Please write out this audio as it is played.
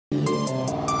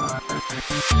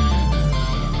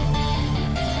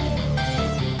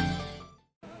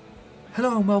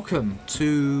Hello and welcome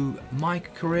to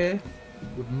MyCAREER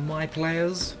with my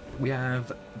players. We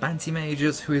have Banty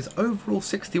Majors, who is overall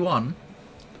 61,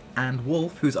 and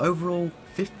Wolf, who's overall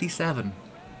 57.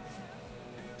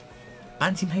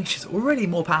 Banty Majors already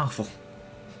more powerful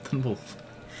than Wolf.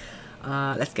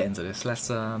 Let's get into this. Let's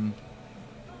start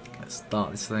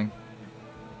this thing.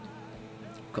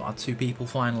 Got our two people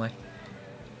finally.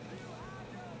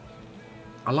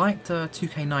 I liked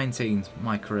 2K19's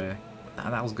MyCAREER.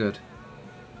 That was good.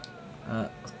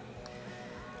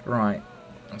 Right,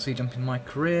 so you jump in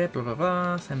MyCAREER, blah blah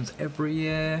blah, same as every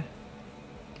year.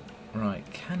 Right,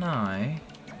 can I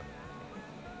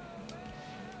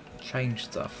change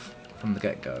stuff from the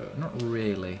get-go? Not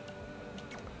really.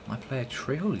 My player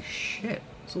tree, holy shit,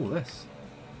 what's all this?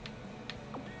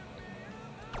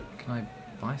 Can I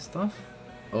buy stuff?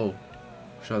 Oh,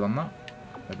 should I have done that?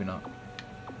 Maybe not.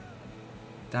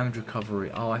 Damage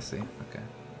recovery, oh I see, okay.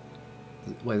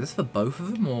 Wait, is this for both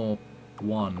of them or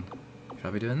one? Should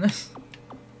I be doing this?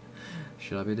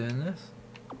 Should I be doing this?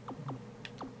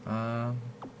 Never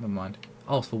mind.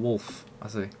 Oh, it's for Wolf. I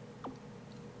see.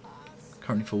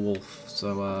 Currently for Wolf.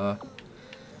 So,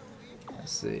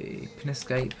 let's see. Pin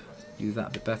escape. Do that a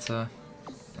bit better.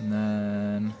 And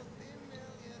then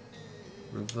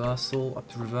reversal. Up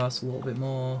to reversal a little bit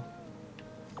more.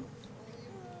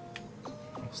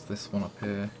 What's this one up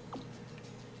here?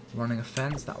 Running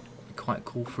offense. That would be quite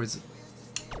cool for his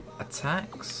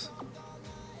attacks.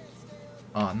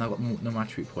 Ah, now I've got no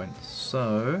attribute points.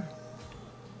 So,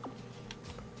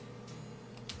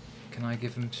 can I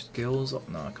give him skills? Oh,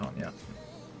 no, I can't yet.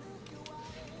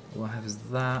 All I have is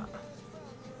that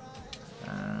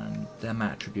and them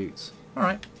attributes. All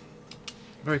right,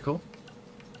 very cool.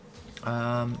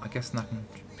 I guess now I can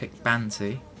pick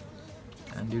Banty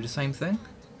and do the same thing.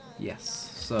 Yes.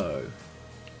 So,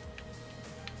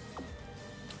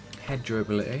 head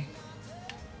durability.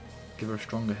 Give her a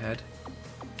stronger head.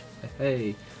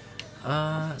 Hey,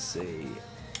 let's see.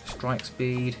 Strike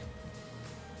speed,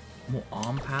 more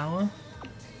arm power.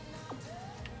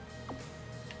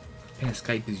 Pin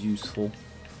escape is useful.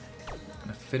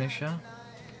 And a finisher.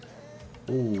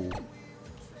 Ooh,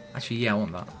 actually, yeah, I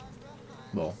want that.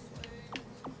 Well,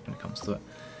 when it comes to it.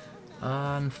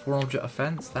 And foreign object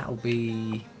offense, that will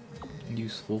be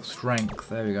useful. Strength,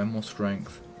 there we go, more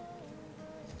strength.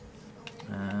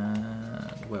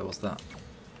 And where was that?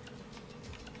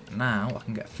 Now I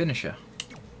can get a finisher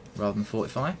rather than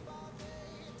 45.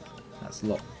 That's a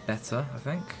lot better, I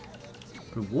think.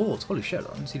 Rewards, holy shit,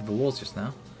 I didn't see the rewards just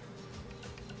now.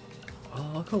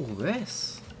 Oh, look at all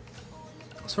this.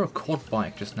 I saw a quad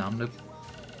bike just now.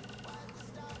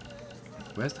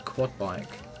 Where's the quad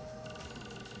bike?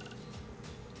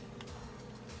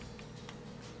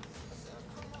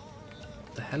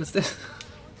 What the hell is this?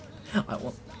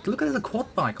 Look at the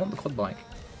quad bike. I want the quad bike.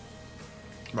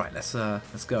 Right, let's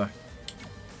go.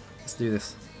 Let's do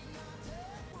this.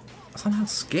 I somehow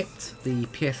skipped the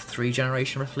PS3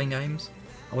 generation wrestling games.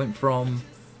 I went from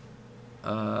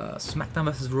SmackDown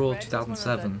vs. Raw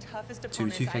 2007 to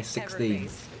 2K16.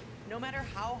 No matter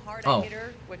how hard I hit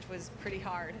her, which was pretty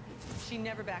hard, she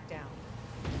never backed down.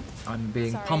 I'm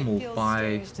being pummeled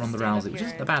by Ronda Rousey, which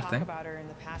isn't a bad thing. About her in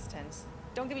the past tense.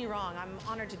 Don't get me wrong, I'm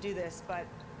honored to do this, but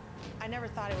I never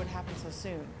thought it would happen so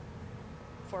soon.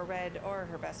 For Red or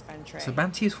her best friend Trey. So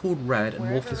Banty is called Red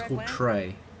and Wolf is called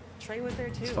Trey. Trey was there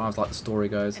too. As far as like the story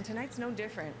goes. And tonight's no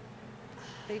different.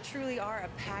 They truly are a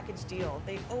package deal.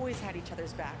 They always had each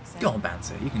other's backs. Go on,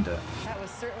 Banty, you can do it. That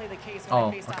was certainly the case when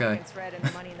I faced off against Red in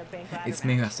the Money in the Bank ladder It's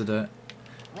me who has to do it.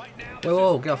 Whoa,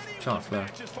 whoa, get off the chart there.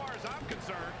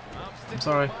 I'm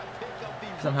sorry.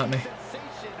 Please don't hurt me.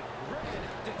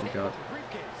 Oh god.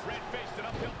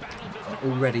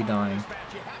 I'm already dying.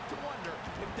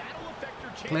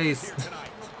 Please.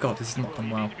 God, this is not done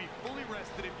well.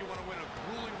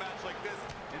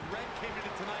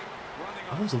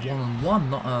 That was a one-on-one,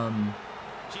 not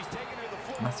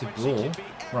massive brawl.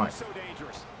 Right.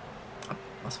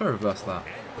 I swear I reversed that.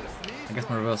 I guess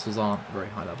my reversals aren't very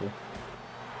high level.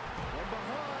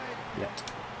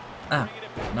 Yet. Ah,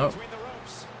 no.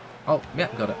 Oh,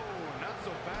 yeah, got it.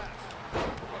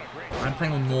 I'm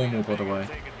playing on normal, by the way.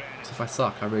 So if I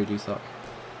suck, I really do suck.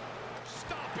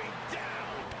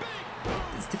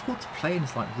 It's difficult to play in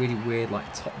this like really weird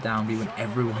like top-down view when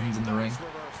everyone's in the ring.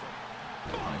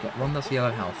 I get Ronda's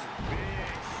yellow health.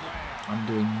 I'm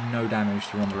doing no damage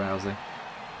to Ronda Rousey.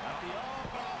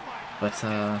 But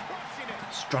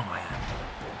strong I am.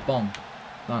 Bong.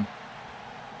 Done.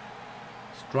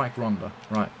 Strike Ronda.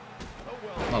 Right.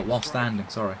 Oh, while standing,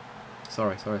 sorry.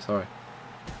 Sorry.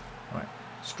 Right.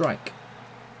 Strike.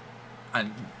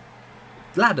 And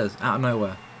ladders out of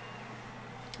nowhere.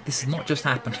 This has not just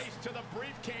happened.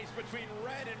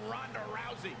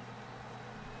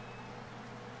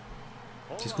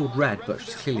 She's called Red, but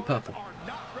she's clearly purple.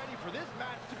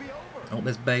 Oh,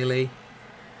 there's Bailey.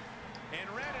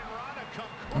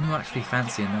 I'm not actually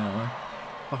fancying now, though.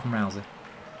 Apart from Rousey.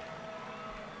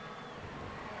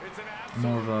 I'm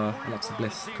more of a Alexa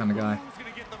Bliss kind of guy.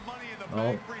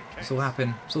 Oh, it's all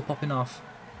happening. It's all popping off.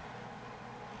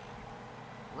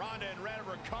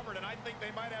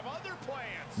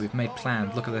 We've made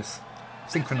plans. Look at this.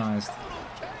 Synchronized.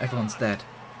 Everyone's dead.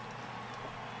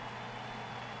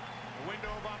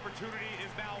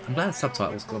 I'm glad it's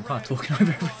subtitles because I'm kind of talking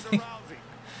over everything.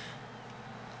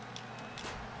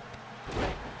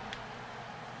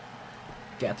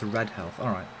 Get to red health.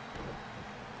 Alright.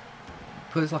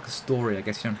 Because it's like a story, I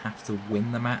guess you don't have to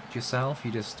win the match yourself.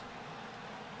 You just...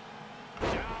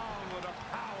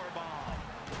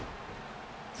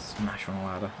 smash on a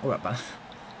ladder. Alright, but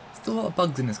still a lot of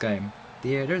bugs in this game.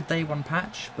 There's a day 1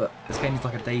 patch, but this game is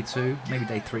like a day 2, maybe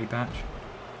day 3 patch.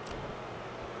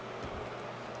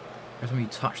 Every time you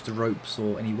touch the ropes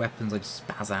or any weapons, they just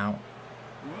spaz out.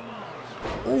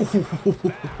 Ooh,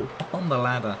 on the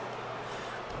ladder.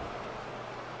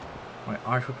 Right,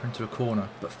 Irish whip her into a corner,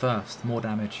 but first, more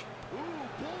damage.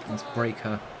 Let's break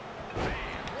her.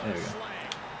 There we go.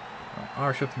 Right,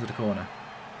 Irish whip into the corner.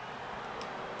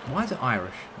 Why is it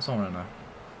Irish? That's all I want to know.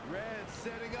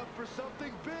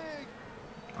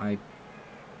 I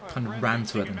kind of ran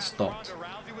to it and stopped.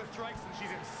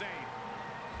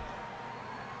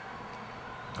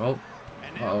 Oh.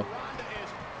 Uh-oh.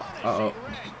 Uh-oh.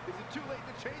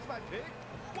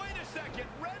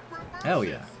 Hell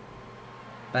yeah.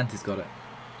 Banty's got it.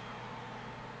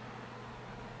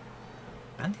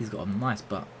 Banty's got a nice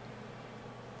butt.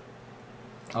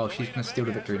 Oh, she's going to steal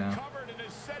the victory now.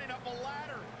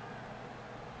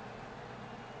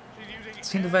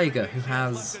 Seen the Vega, who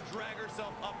has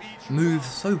moves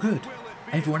so good,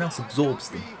 everyone else absorbs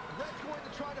them.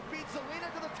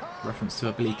 Reference to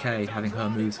a Billie Kay having her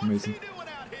moves for some reason.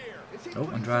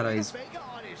 Oh, Andrade's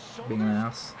being an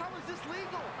ass.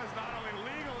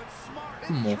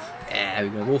 Wolf. There we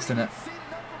go, Wolf's in it.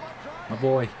 My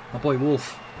boy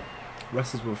Wolf.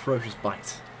 Wrestles with a ferocious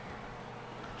bite.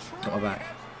 Got my back.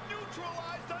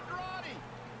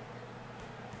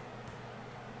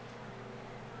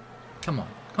 Come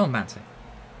on, Banty.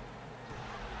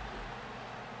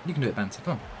 You can do it, Banty.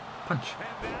 Come on, punch.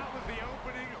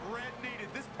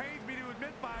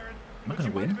 Am I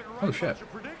going to win? Oh shit.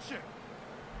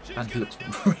 Banty looks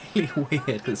really weird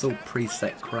because it's all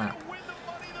preset crap.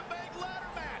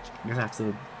 I guess I have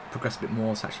to progress a bit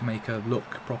more to actually make her look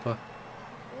proper.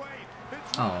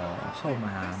 Oh, hold my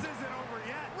hand.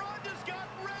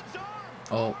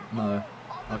 Oh, no.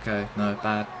 Okay, no,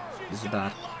 bad. This is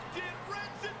bad.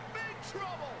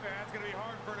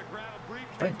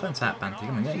 Don't tap, Banty.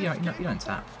 Come on, you don't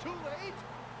tap.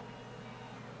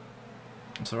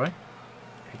 I'm sorry.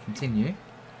 Okay, continue.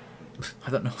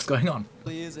 I don't know what's going on. It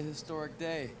really is a historic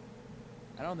day.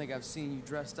 I don't think I've seen you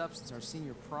dressed up since our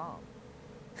senior prom.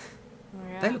 Oh,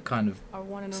 yeah. They look kind of Our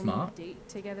one and smart. only date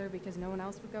together because no one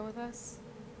else would go with us.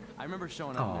 I remember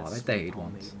showing up. Oh, they dated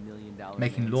once.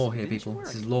 Making man. law here, Didn't you people. wear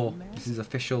This a is cape, law. man? This is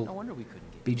official No wonder we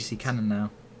couldn't get BGC canon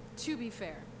now. To be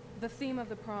fair, the theme of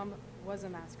the prom was a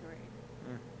masquerade.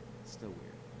 Still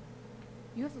weird.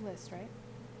 You have the list, right?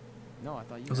 No, I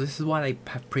thought you. So this is why they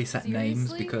have preset names,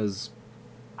 Seriously? because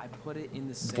I put it in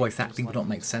the the voice acting would not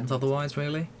make sense otherwise,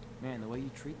 really. Man, the way you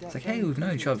treat that. It's like, hey, we've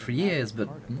known each other for years, but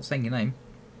I'm not saying your name.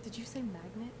 Did you say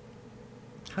magnet?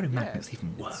 How do magnets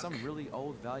even work? It's some really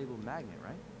old, valuable magnet,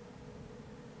 right?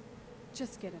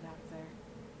 Just get it out of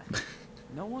there.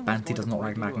 No one. Banty does not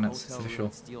like magnets, it's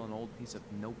official. Steal an old piece of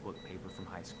notebook paper from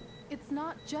high school. It's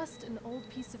not just an old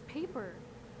piece of paper.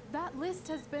 That list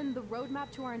has been the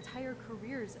roadmap to our entire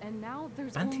careers, and now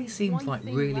there's only Banty seems one like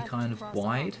thing really left kind to of cross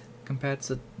wide off. compared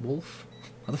to Wolf.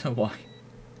 I don't know why.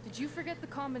 Did you forget the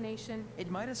combination? It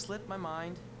might have slipped my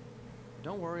mind.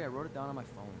 Don't worry, I wrote it down on my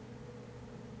phone.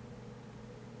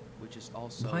 Which is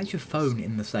also. Why is your phone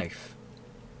in the safe?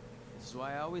 This is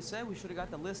why I always said we should have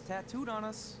got the list tattooed on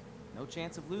us. No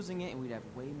chance of losing it, and we'd have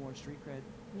way more street cred.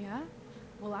 Yeah?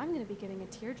 Well, I'm gonna be getting a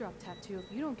teardrop tattoo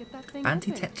if you don't get that thing Banty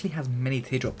open. technically has many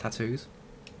teardrop tattoos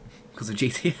because of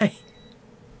GTA.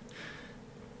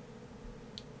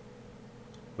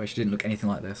 Where she didn't look anything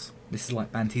like this. This is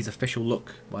like Banty's official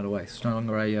look, by the way. It's no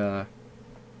longer a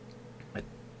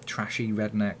trashy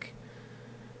redneck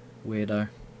weirdo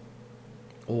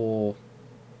or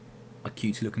a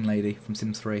cutesy looking lady from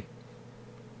Sims 3.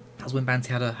 That was when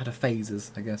Banty had her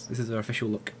phases, I guess. This is her official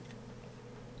look.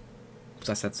 Because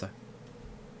I said so.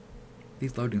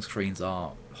 These loading screens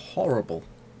are horrible.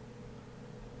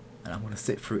 And I'm going to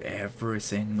sit through every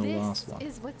single last one.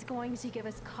 This is what's going to give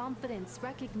us confidence,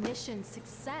 recognition,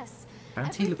 success.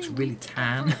 Banty looks everything really we've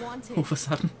tan ever wanted. all of a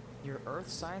sudden. Your Earth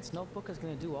Science notebook is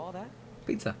gonna do all that?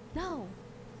 Pizza. No.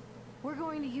 We're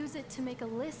going to use it to make a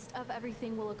list of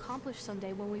everything we'll accomplish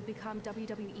someday when we become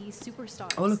WWE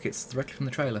superstars. Oh look, it's directly from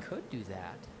the trailer. Could do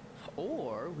that.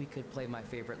 Or we could play my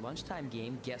favorite lunchtime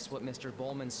game, Guess What Mr.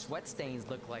 Bowman's Sweat Stains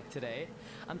Look Like Today.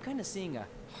 I'm kind of seeing a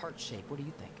heart shape. What do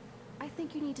you think? I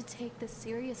think you need to take this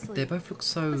seriously. They both look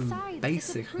so Besides,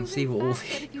 basic. it's I a can see what proven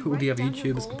fact that if you all the write other down your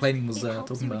YouTubers goals, complaining was it helps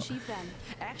talking you about. achieve them.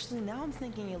 Actually, now I'm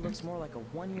thinking it looks more like a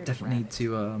one-year Definitely need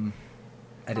to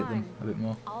edit them Fine. a bit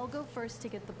more. I'll go first to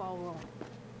get the ball rolling.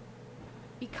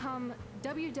 Become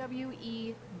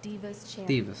WWE Divas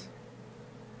champion. Divas.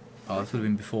 Oh, this would have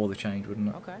been before the change, wouldn't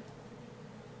it? Okay.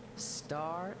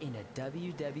 Star in a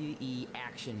WWE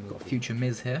action movie. Got future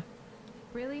Miz here.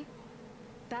 Really?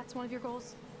 That's one of your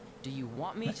goals? Do you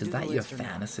want me Is to do that the your list or not?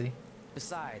 fantasy?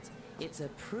 Besides, it's a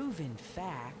proven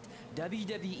fact.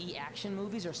 WWE action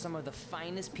movies are some of the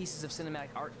finest pieces of cinematic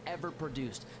art ever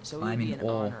produced. So it would I'm be in an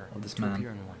awe honor of this to man.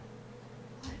 appear in one.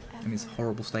 And his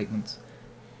horrible statements.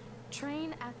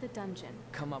 Train at the dungeon.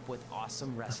 Come up with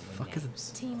awesome wrestling fuck is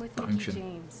names. Team with Dungeon. Mickey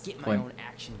James. Get my Point. own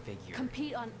action figure.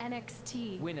 Compete on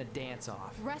NXT. Win a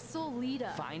dance-off. Wrestle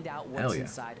Lita. Find out Hell what's yeah.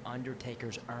 inside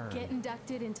Undertaker's urn. Get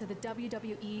inducted into the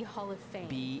WWE Hall of Fame.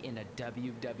 Be in a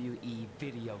WWE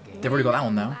video game. They've already got that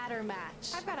one now. Ladder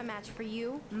match. I've got a match for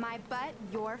you. My butt,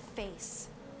 your face.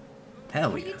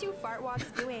 Hell What are yeah. you two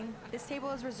fartwads doing? This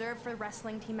table is reserved for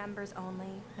wrestling team members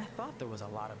only. I thought there was a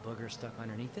lot of boogers stuck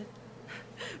underneath it.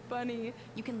 Bunny,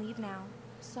 you can leave now.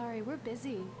 Sorry, we're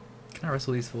busy. Can I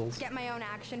wrestle these fools? Get my own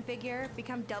action figure,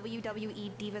 become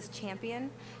WWE Divas champion.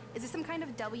 Is this some kind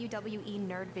of WWE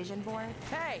nerd vision board?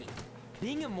 Hey!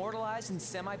 Being immortalized in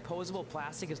semi-posable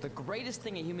plastic is the greatest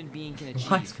thing a human being can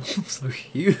Why is achieve. Wolf so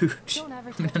huge? Don't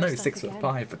ever I mean, touch I know our he's stuff 6'5",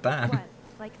 again. but damn. What,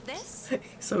 like this? He's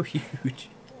so huge.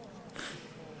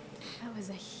 That was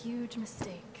a huge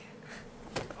mistake.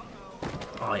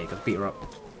 Oh, you gotta beat her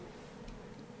up.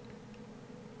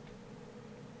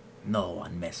 No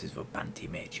one messes with Banty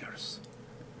Majors.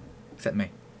 Except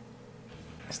me.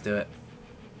 Let's do it.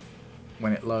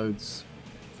 When it loads.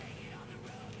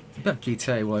 A bit of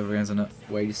GTA all over again, isn't it?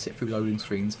 Where you just sit through loading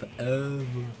screens forever.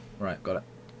 Right, got it.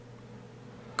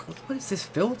 God, what is this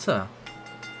filter?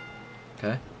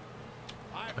 Okay.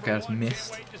 Okay, that's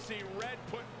missed.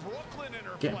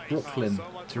 Get Brooklyn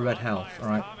to red health.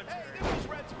 Alright.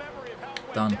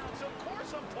 Done.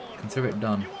 Consider it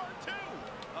done.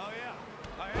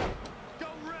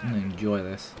 I'm gonna enjoy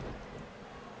this.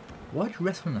 Why do you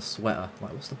wrestle in a sweater?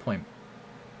 Like, what's the point?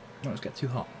 Don't just get too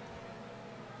hot.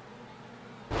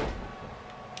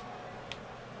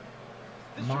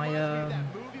 My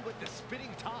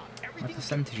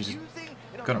percentage is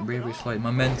going up really slowly.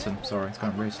 Momentum, sorry, it's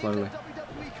going up really slowly.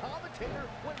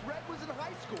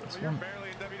 This one.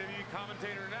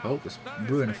 Oh, just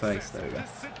ruin a face. There we go.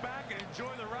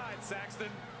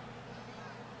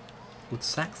 Would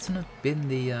Saxton have been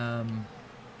the Oh,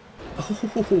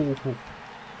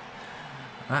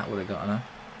 that would have got her.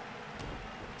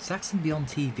 Saxton be on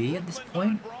TV at this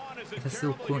point? If they're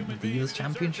still calling it the Divas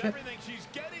Championship?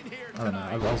 I don't know,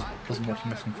 I wasn't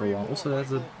watching wrestling for a while. Also,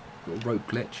 there's a little rope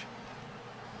glitch.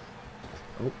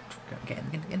 Oh, get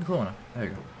in the corner. There we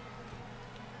go.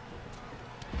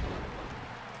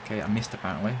 Okay, I missed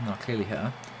apparently. No, I clearly hit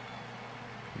her.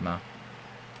 No.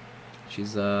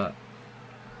 She's, yeah.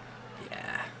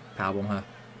 Powerbomb her.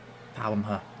 Powerbomb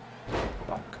her.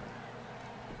 Bonk.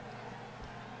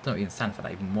 Don't even understand if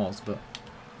that even was, but...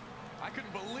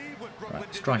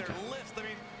 Right, striker.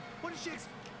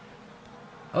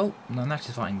 Oh, no, now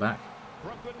she's fighting back.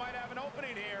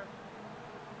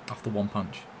 After one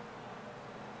punch.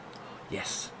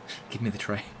 Yes, give me the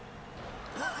tray.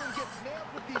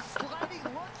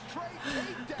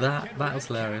 that was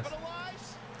hilarious.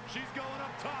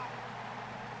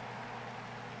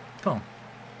 Come on.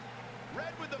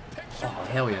 Oh,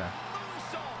 hell yeah.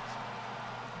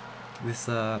 This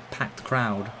packed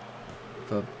crowd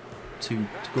for two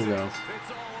schoolgirls.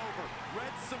 It's all over.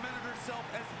 Red cemented herself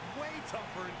as way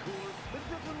tougher and cooler than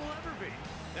Brooklyn will ever be.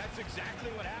 That's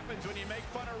exactly what happens when you make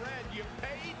fun of Red. You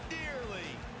pay dearly.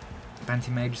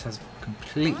 Banty Majors has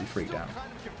completely freaked out. I'm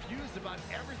kind of confused about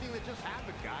everything that just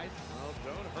happened, guys. Well,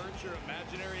 don't hurt your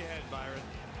imaginary head, Byron.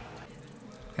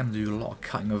 I'm gonna do a lot of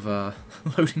cutting of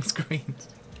loading screens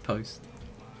post.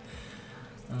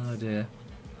 Oh dear.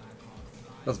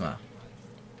 Doesn't matter.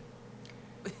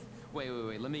 Wait,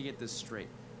 let me get this straight.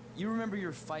 You remember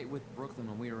your fight with Brooklyn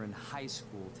when we were in high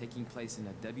school, taking place in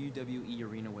a WWE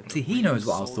arena with See, a he knows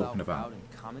what I was sold-out talking about. crowd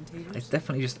and commentators? It's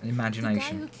definitely just an The guy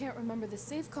imagination. who can't remember the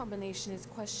safe combination is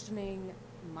questioning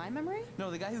my memory? No,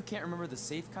 the guy who can't remember the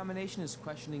safe combination is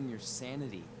questioning your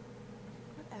sanity.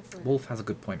 Whatever. Wolf has a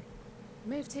good point. I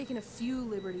may have taken a few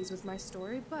liberties with my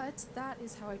story, but that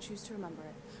is how I choose to remember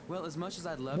it. Well, as much as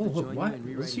I'd love Whoa, to join what? you in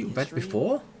Was rewriting you red history,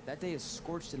 before? that day is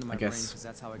scorched into my I brain guess because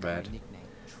that's how I got red. my nickname,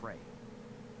 Trey.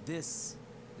 This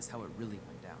is how it really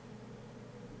went down.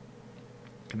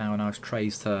 Now it's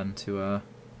Trey's turn to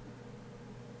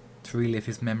relive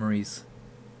his memories.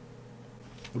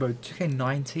 Although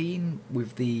 2K19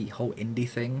 with the whole indie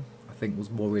thing, I think was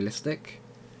more realistic.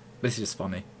 But this is just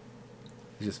funny.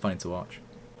 It's just funny to watch.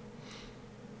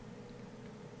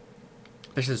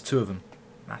 Especially there's two of them.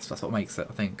 That's what makes it,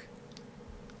 I think.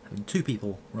 Having two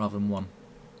people rather than one.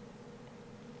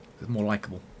 It's more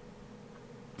likable.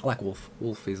 I like Wolf.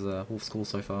 Wolf is Wolf's cool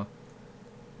so far.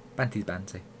 Banty's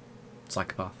Banty.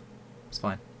 Psychopath. It's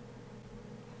fine.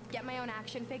 Get my own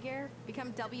action figure,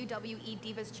 become WWE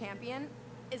Divas Champion.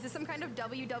 Is this some kind of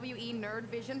WWE nerd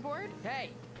vision board? Hey,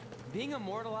 being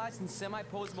immortalized in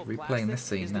semi-posable Replaying plastic this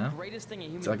scene is now. the greatest thing a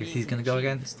human So I guess being he's can gonna go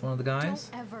achieve. against one of the guys.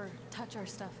 Don't ever touch our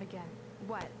stuff again.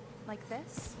 What, like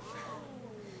this?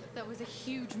 That was a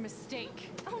huge mistake.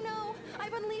 Oh no,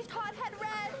 I've unleashed Hothead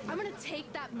Red! I'm gonna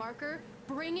take that marker,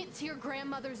 bring it to your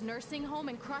grandmother's nursing home,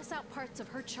 and cross out parts of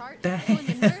her chart. So when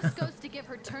the nurse goes to give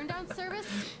her turn-down service,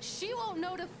 she won't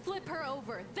know to flip her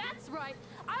over. That's right.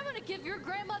 I'm gonna give your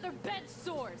grandmother bed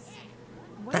sores.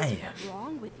 What is Damn.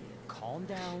 wrong with you? Calm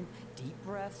down, deep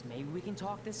breaths, maybe we can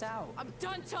talk this out. I'm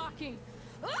done talking.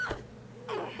 Ah!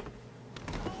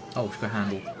 Oh, she got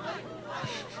handled.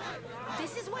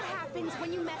 This is what happens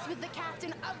when you mess with the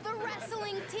captain of the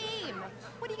wrestling team.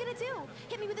 What are you gonna do?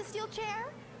 Hit me with a steel chair?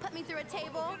 Put me through a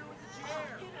table?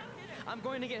 I'm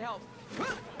going to get help.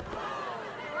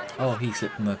 Oh, he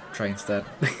slipped on the tray instead.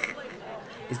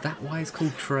 Is that why it's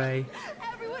called Trey?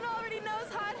 Everyone already knows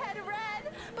Hothead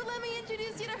Red, but let me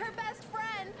introduce you to her best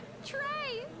friend,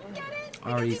 Trey. Get it?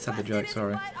 I already Because he said the busted joke, his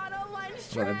sorry. butt on a lunch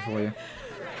I got that before tray. you.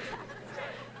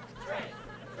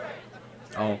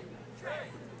 Oh.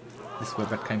 This is where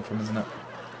Red came from, isn't it?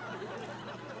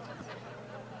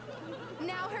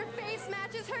 Now her face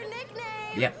matches her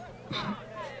nickname. Yep.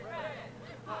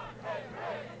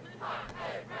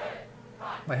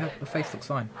 Wait, her face looks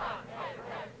fine.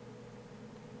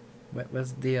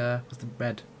 Where's the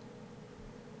red?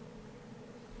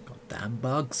 Goddamn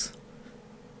bugs.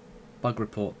 Bug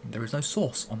report. There is no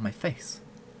sauce on my face.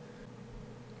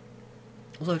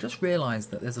 Also, I just realised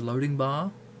that there's a loading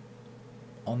bar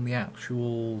on the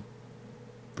actual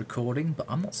recording, but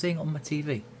I'm not seeing it on my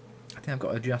TV. I think I've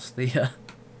got to adjust the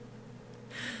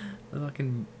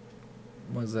fucking,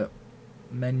 what is it,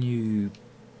 menu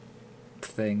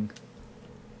thing.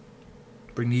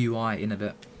 Bring the UI in a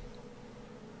bit.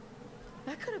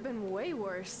 That could have been way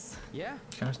worse. Yeah.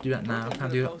 Can I just do that now? Brooklyn Can I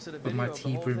could've do posted a it with my video of the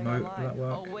whole TV thing remote? Will online. that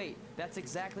work? Oh wait, that's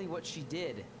exactly what she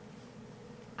did.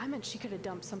 I meant she could have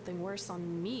dumped something worse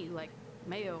on me, like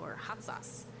mayo or hot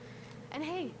sauce. And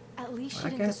hey, at least she I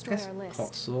didn't guess destroy our list.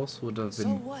 hot sauce would have So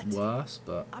been what? worse,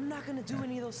 but I'm not gonna do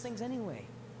any of those things anyway.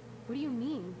 What do you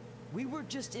mean? We were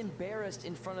just embarrassed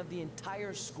in front of the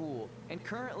entire school, and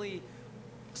currently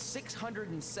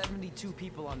 672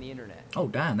 people on the internet. oh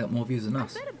damn, they got more views than I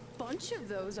us. bet a bunch of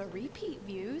those are repeat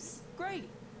views. Great.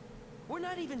 We're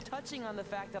not even touching on the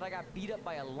fact that I got beat up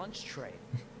by a lunch tray.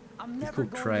 I'm He's never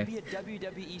called going Trey. to be a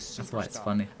WWE superstar. That's why it's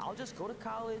funny. I'll just go to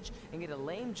college and get a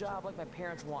lame job like my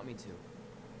parents want me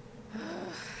to.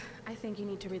 I think you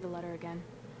need to read the letter again.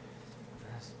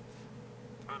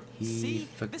 He See,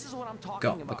 this is what I'm talking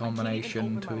forgot the about. I can't even combination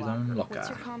open to my his own locker. What's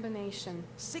locker. your combination?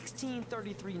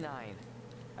 1633-9,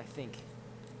 I think.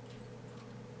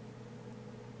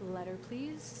 Letter,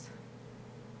 please.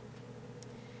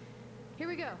 Here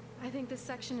we go. I think this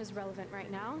section is relevant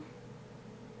right now.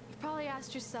 You've probably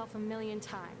asked yourself a million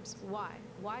times, why?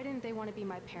 Why didn't they want to be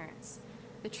my parents?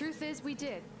 The truth is we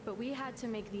did, but we had to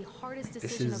make the hardest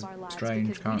decision is of our lives strange,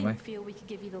 because we currently. didn't feel we could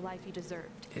give you the life you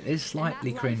deserved. It is slightly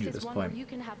And that cringe life at is this one point. where you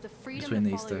can have the freedom between to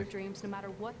these follow your two. dreams no matter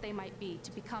what they might be,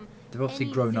 to become They've obviously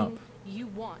grown up anything you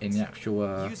want. in the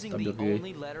actual Using the WWE.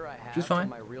 only letter I have Which is from fine.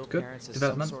 my real Good. parents as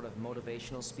Development. some sort of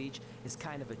motivational speech is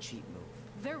kind of a cheap move.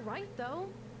 They're right, though.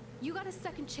 You got a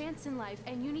second chance in life,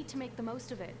 and you need to make the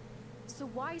most of it. So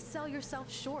why sell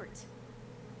yourself short?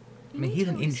 I mean, he's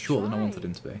an inch shorter than I wanted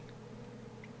him to be.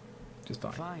 Just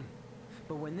fine. Fine.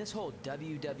 But when this whole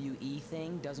WWE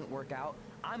thing doesn't work out,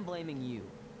 I'm blaming you.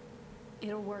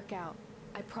 It'll work out.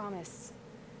 I promise.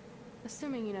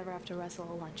 Assuming you never have to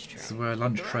wrestle a lunch tray. This is where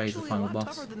lunch They're tray is the actually final a lot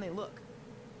boss. tougher than they look.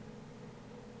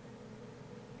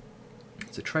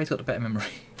 So Trey's got the better memory.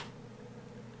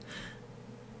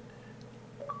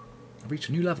 I've reached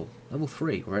a new level. Level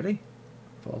 3 already?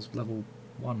 I thought I was level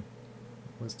 1.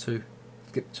 Where's 2?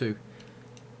 Skip 2.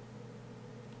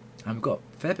 And we've got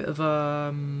a fair bit of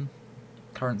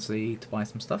currency to buy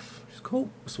some stuff, which is cool.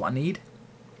 That's what I need.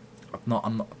 I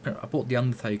bought the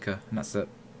Undertaker, and that's it.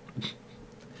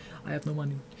 I have no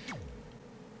money.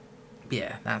 But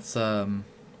yeah, that's like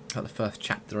the first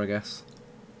chapter, I guess.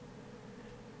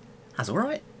 That's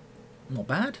alright. Not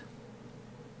bad.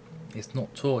 It's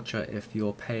not torture if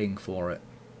you're paying for it.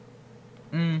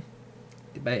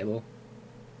 Debatable.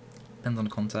 Depends on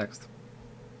the context.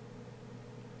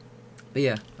 But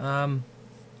yeah, yeah,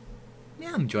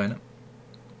 I'm enjoying it.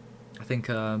 I think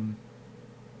the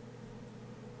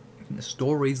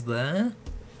story's there.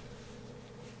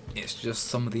 It's just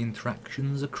some of the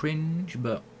interactions are cringe,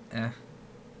 but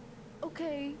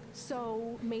Okay,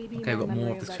 so maybe Okay, my I've got more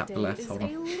memory of this that chapter day left, is hold a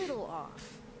on. little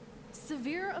off.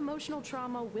 Severe emotional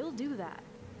trauma will do that.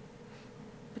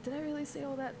 But did I really say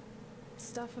all that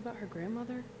stuff about her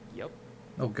grandmother? Yep.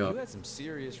 oh You god. had some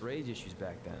serious rage issues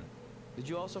back then. Did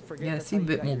you also forget? Yeah, it that's seemed how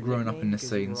a you bit got more your grown up in nickname this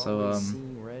because you scene, were so, always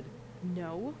seeing red?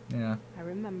 No, Yeah. I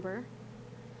remember.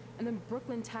 And then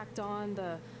Brooklyn tacked on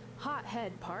the hot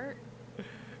head part.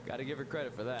 Gotta give her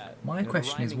credit for that. My And the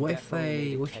question is, rhyming what if definitely made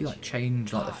they, it what if you like catchy.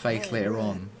 change like the face later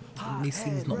on? Wouldn't these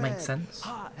scenes not make sense?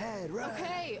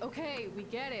 Okay, we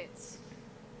get it.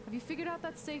 Have you figured out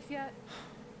that safe yet?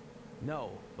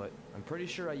 No, but I'm pretty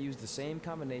sure I used the same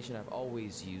combination I've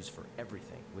always used for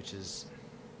everything, which is...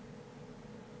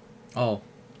 Oh.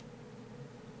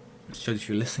 Shows if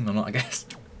you're listening or not, I guess.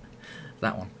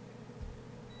 That one.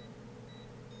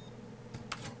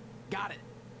 Got it!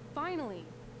 Finally.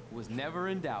 Was never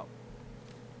in doubt.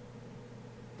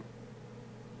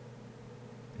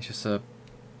 It's just a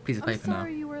piece of I'm paper now.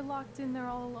 sorry you were locked in there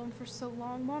all alone for so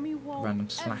long. Mommy won't Random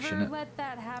slash in ever it. let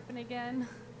that happen again.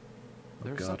 Oh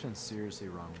There's god. something seriously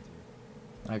wrong with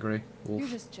you. I agree. You're Wolf.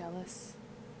 just jealous.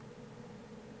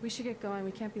 We should get going.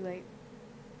 We can't be late.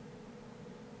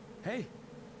 Hey,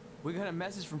 we got a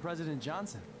message from President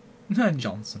Johnson.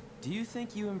 Johnson. Do you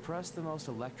think you impressed the most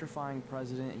electrifying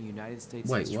president in United States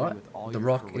Wait, history what? with all The your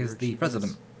Rock career is the achievements?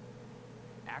 president.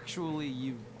 Actually,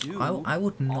 you do. I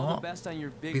would All the not best on your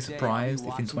big be day. I'll surprised if in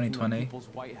watching from the 2020 People's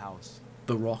White House.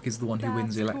 The Rock is the one who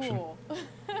wins the That's election. cool.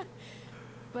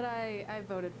 But I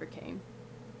voted for Kane.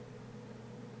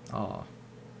 Ah.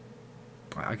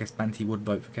 I guess Banty would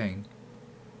vote for Kane.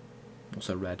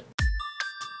 Also red.